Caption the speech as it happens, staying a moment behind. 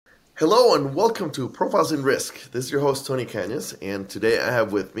Hello and welcome to Profiles in Risk. This is your host, Tony Cañas, and today I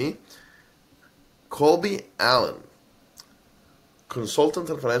have with me Colby Allen, consultant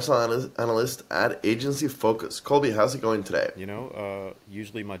and financial analyst at Agency Focus. Colby, how's it going today?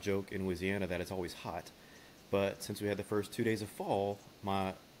 Usually my joke in Louisiana that it's always hot, but since we had the first 2 days of fall,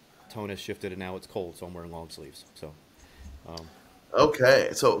 my tone has shifted and now it's cold, so I'm wearing long sleeves. Um, Okay,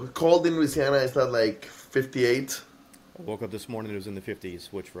 so cold in Louisiana, is that like 58? I woke up this morning, it was in the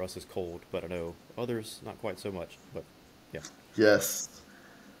 50s, which for us is cold, but I know others not quite so much, but yeah. Yes,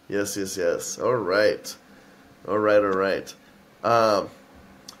 yes. All right, all right. Um,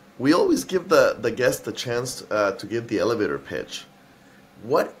 we always give the guest the chance to give the elevator pitch.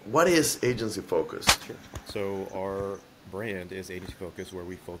 What is Agency Focus? Sure. So our brand is Agency Focus, where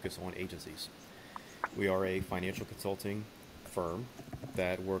we focus on agencies. We are a financial consulting firm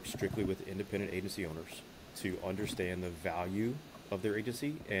that works strictly with independent agency owners to understand the value of their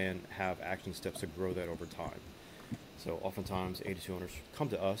agency and have action steps to grow that over time. So oftentimes agency owners come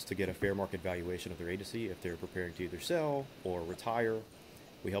to us to get a fair market valuation of their agency if they're preparing to either sell or retire.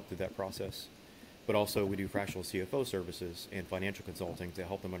 We help through that process. But also we do fractional CFO services and financial consulting to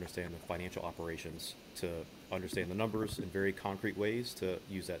help them understand the financial operations, to understand the numbers in very concrete ways to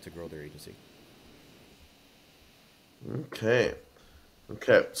use that to grow their agency. Okay,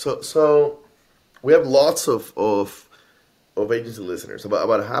 okay. So we have lots of agency listeners.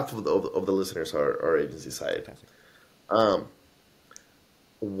 About half of the listeners are agency side. Fantastic. Um,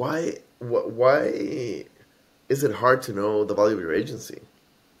 why is it hard to know the value of your agency?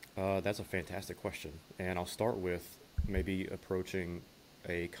 That's a fantastic question. And I'll start with maybe approaching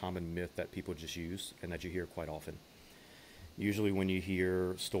a common myth that people just use and that you hear quite often. Usually when you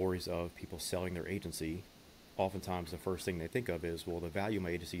hear stories of people selling their agency, oftentimes the first thing they think of is, well, the value of my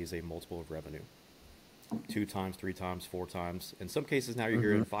agency is a multiple of revenue. 2 times, 3 times, 4 times. In some cases now you're Hmm.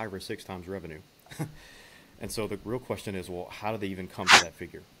 hearing 5 or 6 times revenue. And so the real question is, well, how do they even come to that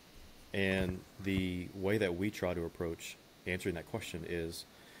figure? And the way that we try to approach answering that question is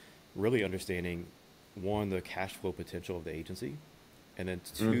really understanding, one, the cash flow potential of the agency, and then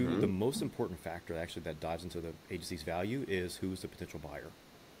two, the Hmm. most important factor actually that dives into the agency's value is who's the potential buyer.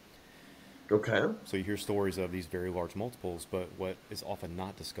 Okay. So you hear stories of these very large multiples, but what is often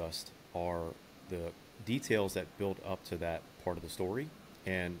not discussed are the details that build up to that part of the story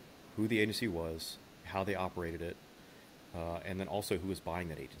and who the agency was, how they operated it, and then also who is buying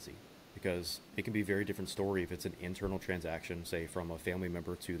that agency. Because it can be a very different story if it's an internal transaction, say from a family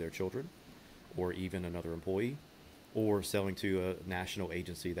member to their children, or even another employee, or selling to a national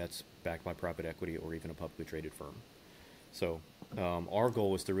agency that's backed by private equity or even a publicly traded firm. So our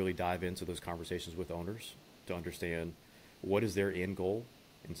goal is to really dive into those conversations with owners to understand what is their end goal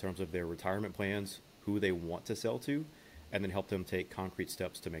in terms of their retirement plans, who they want to sell to, and then help them take concrete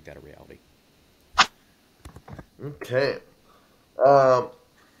steps to make that a reality. Okay. Um,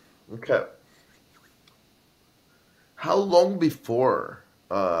 okay. How long before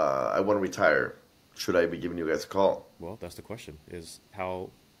I want to retire should I be giving you guys a call? Well, that's the question, is how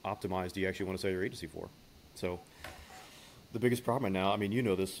optimized do you actually want to sell your agency for? So the biggest problem right now, I mean, you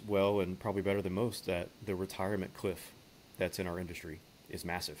know this well and probably better than most, that the retirement cliff that's in our industry is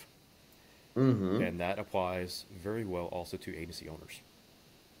massive. Hmm. And that applies very well also to agency owners.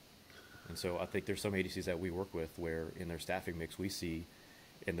 And so I think there's some agencies that we work with where in their staffing mix we see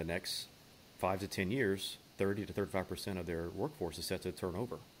in the next 5 to 10 years, 30 to 35% of their workforce is set to turn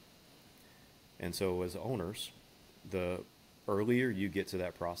over. And so as owners, the earlier you get to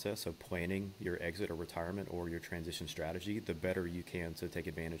that process of planning your exit or retirement or your transition strategy, the better you can to take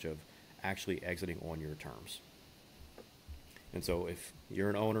advantage of actually exiting on your terms. And so if you're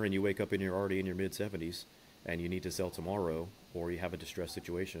an owner and you wake up and you're already in your mid 70s and you need to sell tomorrow or you have a distressed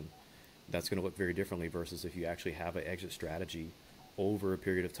situation, that's going to look very differently versus if you actually have an exit strategy over a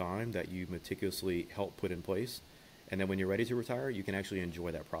period of time that you meticulously help put in place. And then when you're ready to retire, you can actually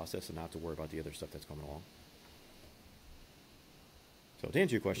enjoy that process and not have to worry about the other stuff that's coming along. So to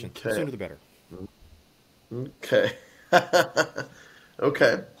answer your question, the Okay. sooner the better. Okay.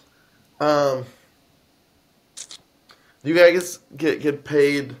 Okay. Um, do you guys get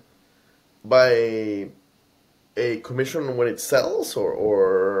paid by a commission when it sells,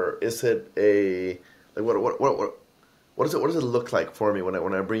 or is it a like what does it look like for me when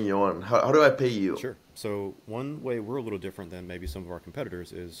I bring you on? How do I pay you? Sure. So one way we're a little different than maybe some of our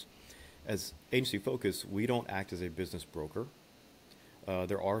competitors is as agency focus, we don't act as a business broker.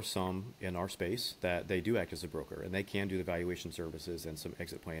 There are some in our space that they do act as a broker and they can do the valuation services and some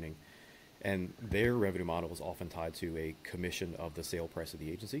exit planning. And their revenue model is often tied to a commission of the sale price of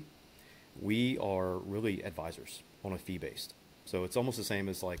the agency. We are really advisors on a fee based. So it's almost the same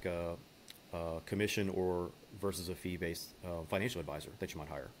as like a commission or versus a fee-based financial advisor that you might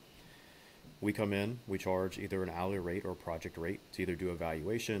hire. We come in, we charge either an hourly rate or a project rate to either do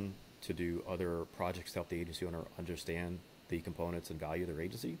evaluation, to do other projects to help the agency owner understand the components and value of their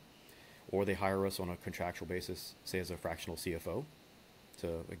agency, or they hire us on a contractual basis, say as a fractional CFO,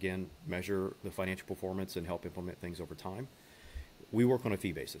 to again measure the financial performance and help implement things over time. We work on a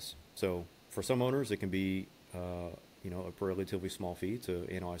fee basis. So for some owners, it can be a relatively small fee to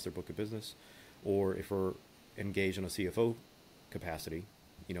analyze their book of business, or if we're engaged in a CFO capacity,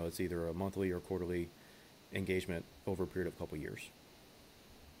 it's either a monthly or quarterly engagement over a period of a couple of years.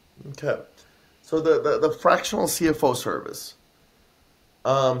 Okay. So the fractional CFO service.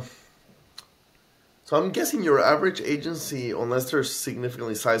 So I'm guessing your average agency, unless they're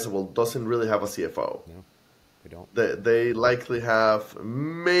significantly sizable, doesn't really have a CFO. No, they don't. They likely have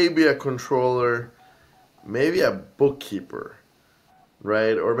maybe a controller, maybe a bookkeeper,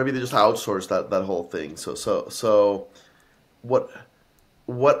 right? Or maybe they just outsource that whole thing. So what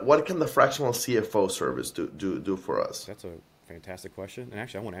can the fractional CFO service do for us? That's a fantastic question. And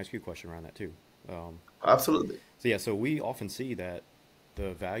actually, I want to ask you a question around that too. Absolutely. So we often see that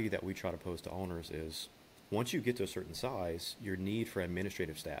the value that we try to pose to owners is once you get to a certain size, your need for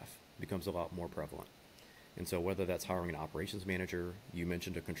administrative staff becomes a lot more prevalent. And so whether that's hiring an operations manager, you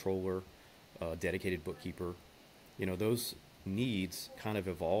mentioned a controller, a dedicated bookkeeper, those needs kind of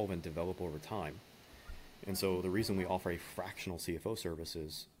evolve and develop over time. And so the reason we offer a fractional CFO service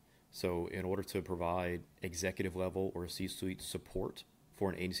is so in order to provide executive level or C-suite support for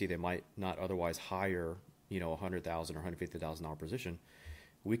an agency that might not otherwise hire, $100,000 or $150,000 position,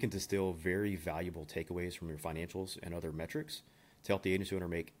 we can distill very valuable takeaways from your financials and other metrics to help the agency owner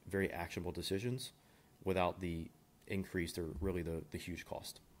make very actionable decisions without the increased or really the huge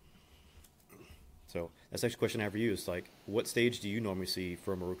cost. So that's the next question I have for you is like, what stage do you normally see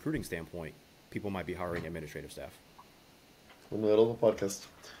from a recruiting standpoint people might be hiring administrative staff? In the middle of a podcast.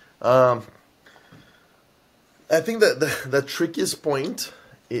 I think that the trickiest point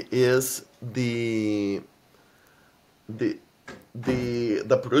is the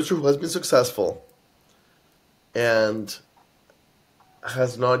producer who has been successful and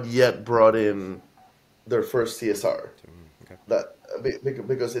has not yet brought in their first CSR. Okay.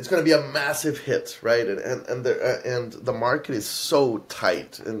 Because it's going to be a massive hit, right? And the market is so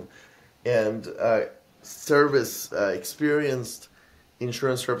tight, and service experienced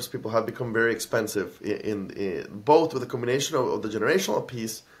insurance service people have become very expensive in both with a combination of the generational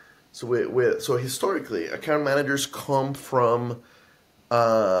piece. So historically, account managers come from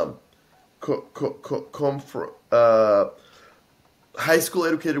high school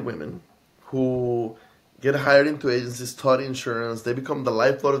educated women who get hired into agencies, study insurance. They become the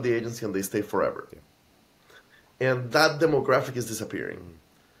lifeblood of the agency, and they stay forever. Yeah. And that demographic is disappearing.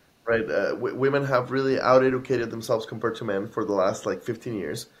 Right, women have really out-educated themselves compared to men for the last 15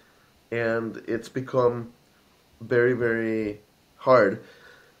 years, and it's become very, very hard.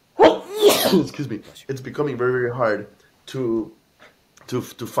 Excuse me. It's becoming very, very hard to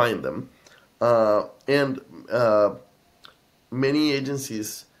find them, and many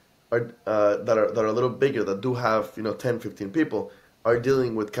agencies that are a little bigger, that do have 10, 15 people, are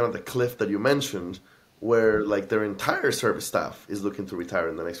dealing with kind of the cliff that you mentioned, where their entire service staff is looking to retire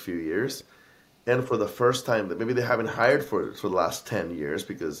in the next few years, and for the first time that maybe they haven't hired for the last 10 years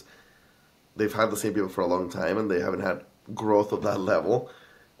because they've had the same people for a long time and they haven't had growth of that level,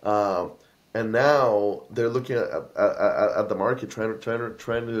 and now they're looking at the market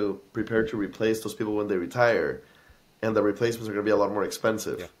trying to prepare to replace those people when they retire, and the replacements are going to be a lot more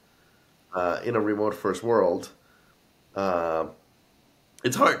expensive. Yeah. In a remote first world.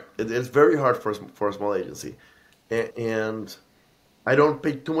 It's hard. It's very hard for a small agency, and I don't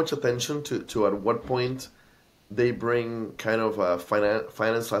pay too much attention to at what point they bring kind of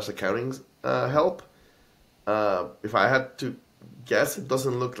finance/accounting help. If I had to guess, it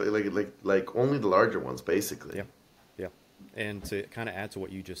doesn't look like only the larger ones, basically. Yeah. And to kind of add to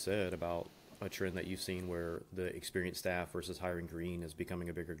what you just said about a trend that you've seen where the experienced staff versus hiring green is becoming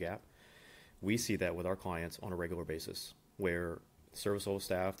a bigger gap, we see that with our clients on a regular basis, where service level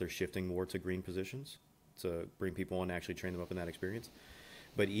staff, they're shifting more to green positions to bring people on and actually train them up in that experience.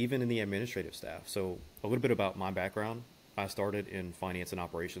 But even in the administrative staff, so a little bit about my background. I started in finance and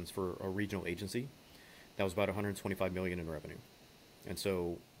operations for a regional agency that was about $125 million in revenue. And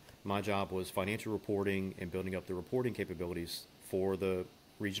so my job was financial reporting and building up the reporting capabilities for the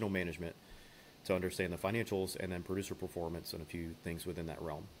regional management to understand the financials and then producer performance and a few things within that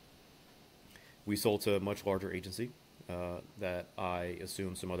realm. We sold to a much larger agency that I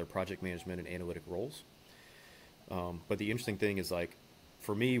assumed some other project management and analytic roles. But the interesting thing is like,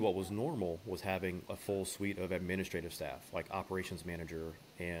 for me, what was normal was having a full suite of administrative staff, like operations manager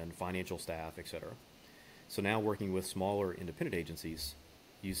and financial staff, etc. So now working with smaller independent agencies,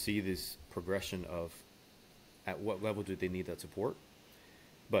 you see this progression of at what level do they need that support.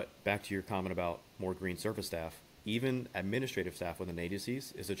 But back to your comment about more green service staff, even administrative staff within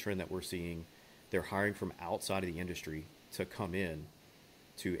agencies is a trend that we're seeing. They're hiring from outside of the industry to come in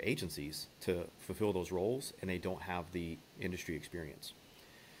to agencies to fulfill those roles, and they don't have the industry experience.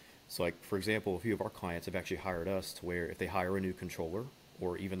 So like, for example, a few of our clients have actually hired us to where if they hire a new controller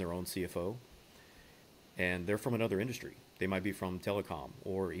or even their own CFO, and they're from another industry, they might be from telecom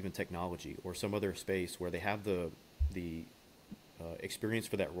or even technology or some other space where they have the experience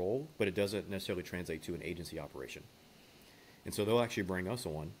for that role, but it doesn't necessarily translate to an agency operation. And so they'll actually bring us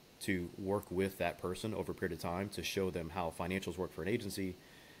on to work with that person over a period of time to show them how financials work for an agency,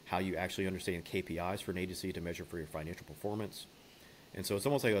 how you actually understand KPIs for an agency to measure for your financial performance. And so it's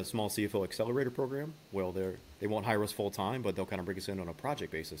almost like a small CFO accelerator program. Well, they won't hire us full time, but they'll kind of bring us in on a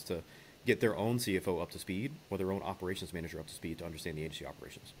project basis to get their own CFO up to speed or their own operations manager up to speed to understand the agency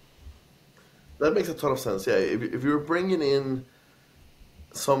operations. That makes a ton of sense. Yeah, if you're bringing in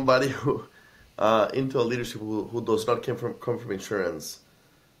somebody who into a leadership who does not come from insurance,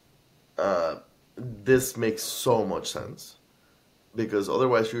 this makes so much sense, because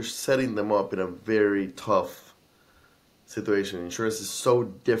otherwise you're setting them up in a very tough situation. Insurance is so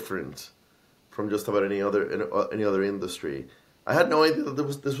different from just about any other industry. I had no idea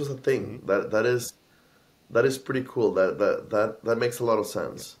that this was a thing. That is pretty cool. That makes a lot of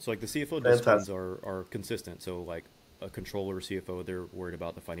sense. So like the CFO disciplines are consistent. So like a controller or CFO, they're worried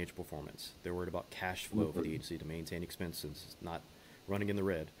about the financial performance. They're worried about cash flow for the agency to maintain expenses, not running in the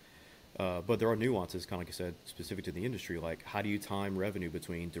red. But there are nuances, kind of like I said, specific to the industry, like how do you time revenue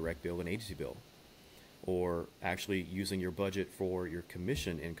between direct bill and agency bill? Or actually using your budget for your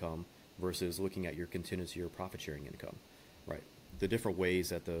commission income versus looking at your contingency or profit sharing income, right? The different ways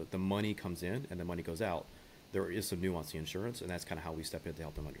that the money comes in and the money goes out, there is some nuance in insurance, and that's kind of how we step in to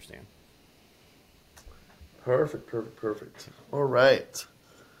help them understand. Perfect. All right.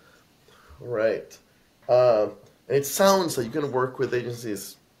 And it sounds like you can work with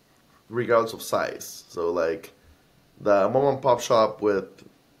agencies regardless of size. So like the mom and pop shop with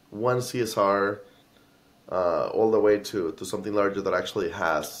one CSR, all the way to something larger that actually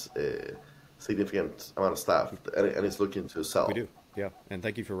has a significant amount of staff and is looking to sell. We do, yeah. And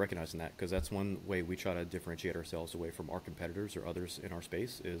thank you for recognizing that, because that's one way we try to differentiate ourselves away from our competitors or others in our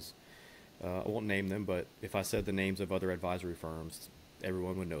space is, I won't name them, but if I said the names of other advisory firms,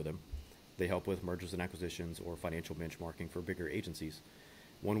 everyone would know them. They help with mergers and acquisitions or financial benchmarking for bigger agencies.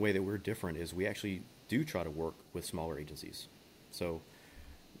 One way that we're different is we actually do try to work with smaller agencies. So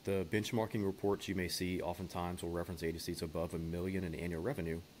the benchmarking reports you may see oftentimes will reference agencies above $1 million in annual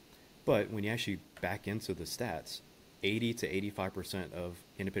revenue. But when you actually back into the stats, 80 to 85% of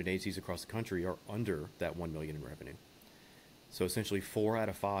independent agencies across the country are under that $1 million in revenue. So essentially 4 out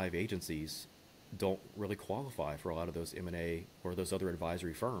of 5 agencies don't really qualify for a lot of those M&A or those other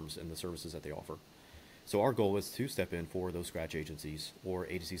advisory firms and the services that they offer. So our goal is to step in for those scratch agencies or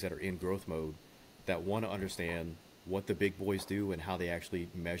agencies that are in growth mode that want to understand what the big boys do and how they actually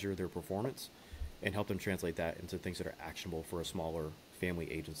measure their performance, and help them translate that into things that are actionable for a smaller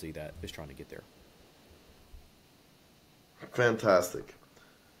family agency that is trying to get there. Fantastic.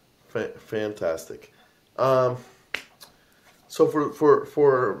 So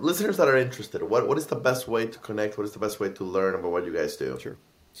for listeners that are interested, what is the best way to connect? What is the best way to learn about what you guys do? Sure.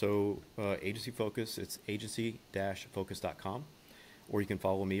 So Agency Focus, it's agency-focus.com, or you can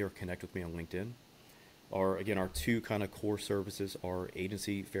follow me or connect with me on LinkedIn. Our 2 kind of core services are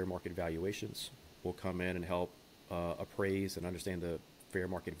agency fair market valuations. We'll come in and help appraise and understand the fair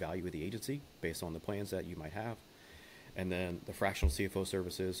market value of the agency based on the plans that you might have. And then the fractional CFO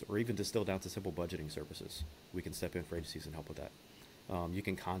services, or even distill down to simple budgeting services. We can step in for agencies and help with that. You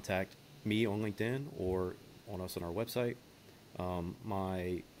can contact me on LinkedIn or on us on our website.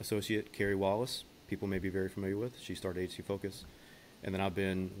 My associate, Carrie Wallace, people may be very familiar with. She started Agency Focus. And then I've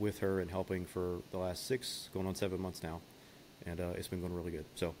been with her and helping for the last 6, going on 7 months now. And it's been going really good.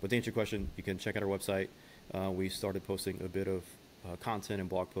 So, but to answer your question, you can check out our website. We started posting a bit of content and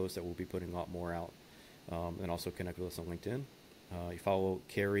blog posts that we'll be putting a lot more out. And also connect with us on LinkedIn. You follow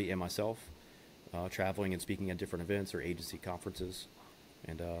Carrie and myself, traveling and speaking at different events or agency conferences.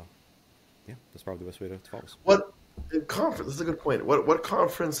 And that's probably the best way to follow us. What conference? This is a good point. What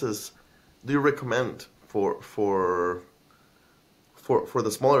conferences do you recommend for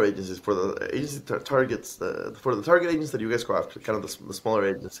the smaller agencies, for the agency targets, for the target agents that you guys go after, kind of the smaller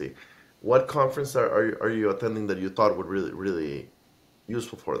agency? what conference are you attending that you thought would really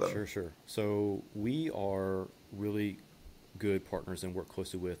useful for them? Sure, sure. So we are really good partners and work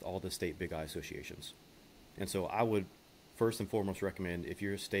closely with all the state Big I associations. And so I would first and foremost recommend if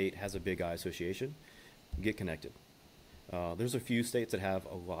your state has a Big I association, get connected. There's a few states that have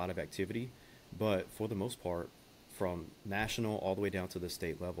a lot of activity, but for the most part, from national all the way down to the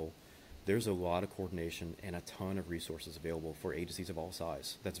state level, there's a lot of coordination and a ton of resources available for agencies of all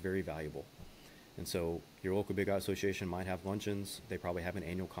size. That's very valuable. And so your local Big I association might have luncheons. They probably have an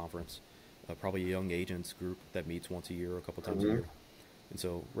annual conference, probably a young agents group that meets once a year or a couple times a Hmm. year. And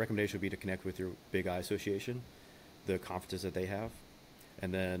so recommendation would be to connect with your Big I association, the conferences that they have.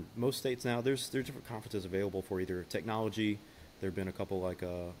 And then most states now, there's different conferences available for either technology. There have been a couple like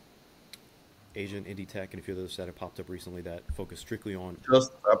Asian Indie Tech and a few others that have popped up recently that focus strictly on,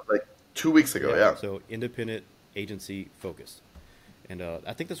 Just up like 2 weeks ago, yeah, yeah. so independent agency focused. And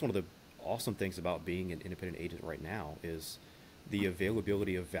I think that's one of the awesome things about being an independent agent right now is the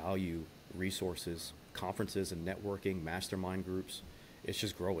availability of value, resources, conferences and networking, mastermind groups. It's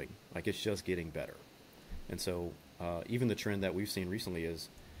just growing. Like it's just getting better. And so even the trend that we've seen recently is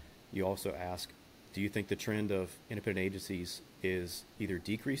you also ask, do you think the trend of independent agencies is either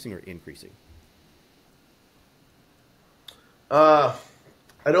decreasing or increasing? Uh,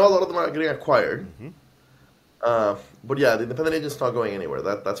 I know a lot of them are getting acquired, Mm-hmm. but yeah, the independent agent's not going anywhere.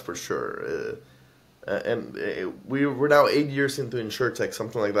 That's for sure. We're now 8 years into InsurTech,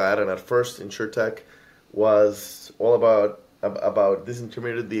 something like that. And at first, InsurTech was all about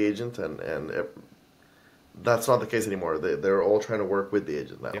disintermediating the agent, and that's not the case anymore. They're all trying to work with the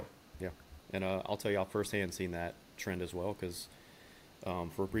agent now. Yeah, yeah. And I'll tell you, I've firsthand seen that trend as well because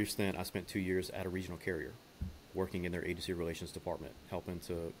for a brief stint, I spent 2 years at a regional carrier working in their agency relations department, helping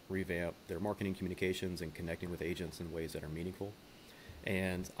to revamp their marketing communications and connecting with agents in ways that are meaningful.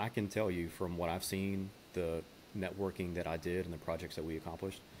 And I can tell you from what I've seen, the networking that I did and the projects that we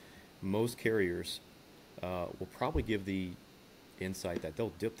accomplished, most carriers will probably give the insight that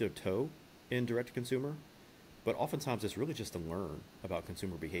they'll dip their toe in direct to consumer, but oftentimes it's really just to learn about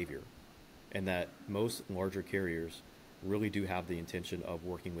consumer behavior. And that most larger carriers really do have the intention of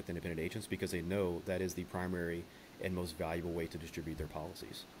working with independent agents because they know that is the primary and most valuable way to distribute their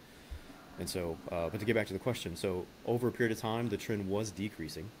policies. And so, but to get back to the question, so over a period of time, the trend was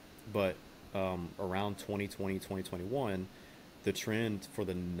decreasing, but around 2020, 2021, the trend for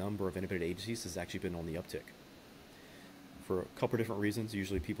the number of independent agencies has actually been on the uptick for a couple of different reasons.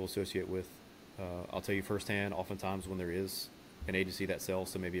 Usually people associate with, I'll tell you firsthand, oftentimes when there is an agency that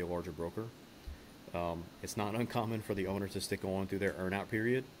sells to maybe a larger broker, it's not uncommon for the owner to stick on through their earn out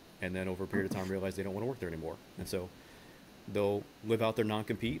period and then over a period of time realize they don't want to work there anymore. And so they'll live out their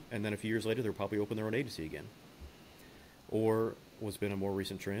non-compete and then a few years later they'll probably open their own agency again. Or what's been a more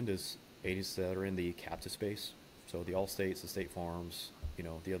recent trend is agencies that are in the captive space. So the Allstates, the State Farms,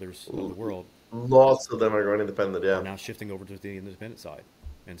 the others of the world Lots of them are going independent, are yeah. now shifting over to the independent side.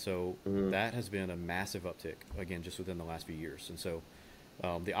 And so Hmm. that has been a massive uptick, again, just within the last few years. And so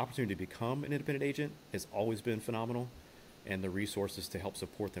the opportunity to become an independent agent has always been phenomenal. And the resources to help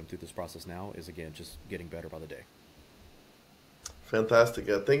support them through this process now is, again, just getting better by the day. Fantastic.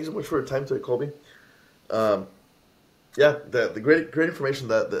 Thank you so much for your time today, Colby. Um, yeah, the great information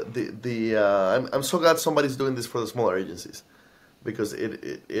that I'm so glad somebody's doing this for the smaller agencies because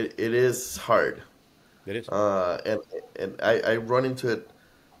it is hard. It is. And I run into it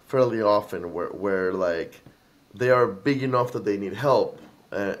fairly often where like they are big enough that they need help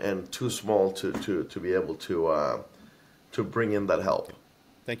and too small to be able to bring in that help.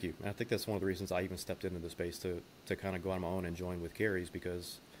 Thank you. And I think that's one of the reasons I even stepped into the space to kind of go on my own and join with Carries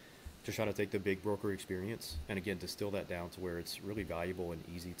because to try to take the big broker experience and again distill that down to where it's really valuable and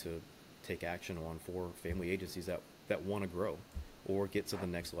easy to take action on for family agencies that want to grow or get to the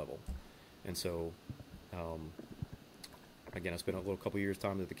next level. And so um, again, I spent a little couple years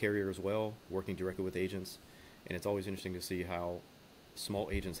time at the carrier as well, working directly with agents, and it's always interesting to see how small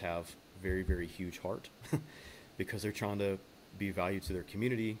agents have very, very huge heart because they're trying to be valued to their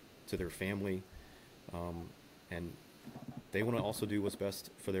community, to their family, and they want to also do what's best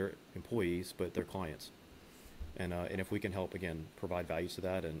for their employees, but their clients. And if we can help, again, provide value to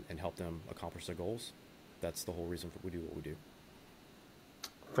that and help them accomplish their goals, that's the whole reason we do what we do.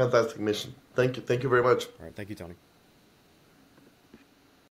 Fantastic mission. Thank you very much. All right. Thank you, Tony.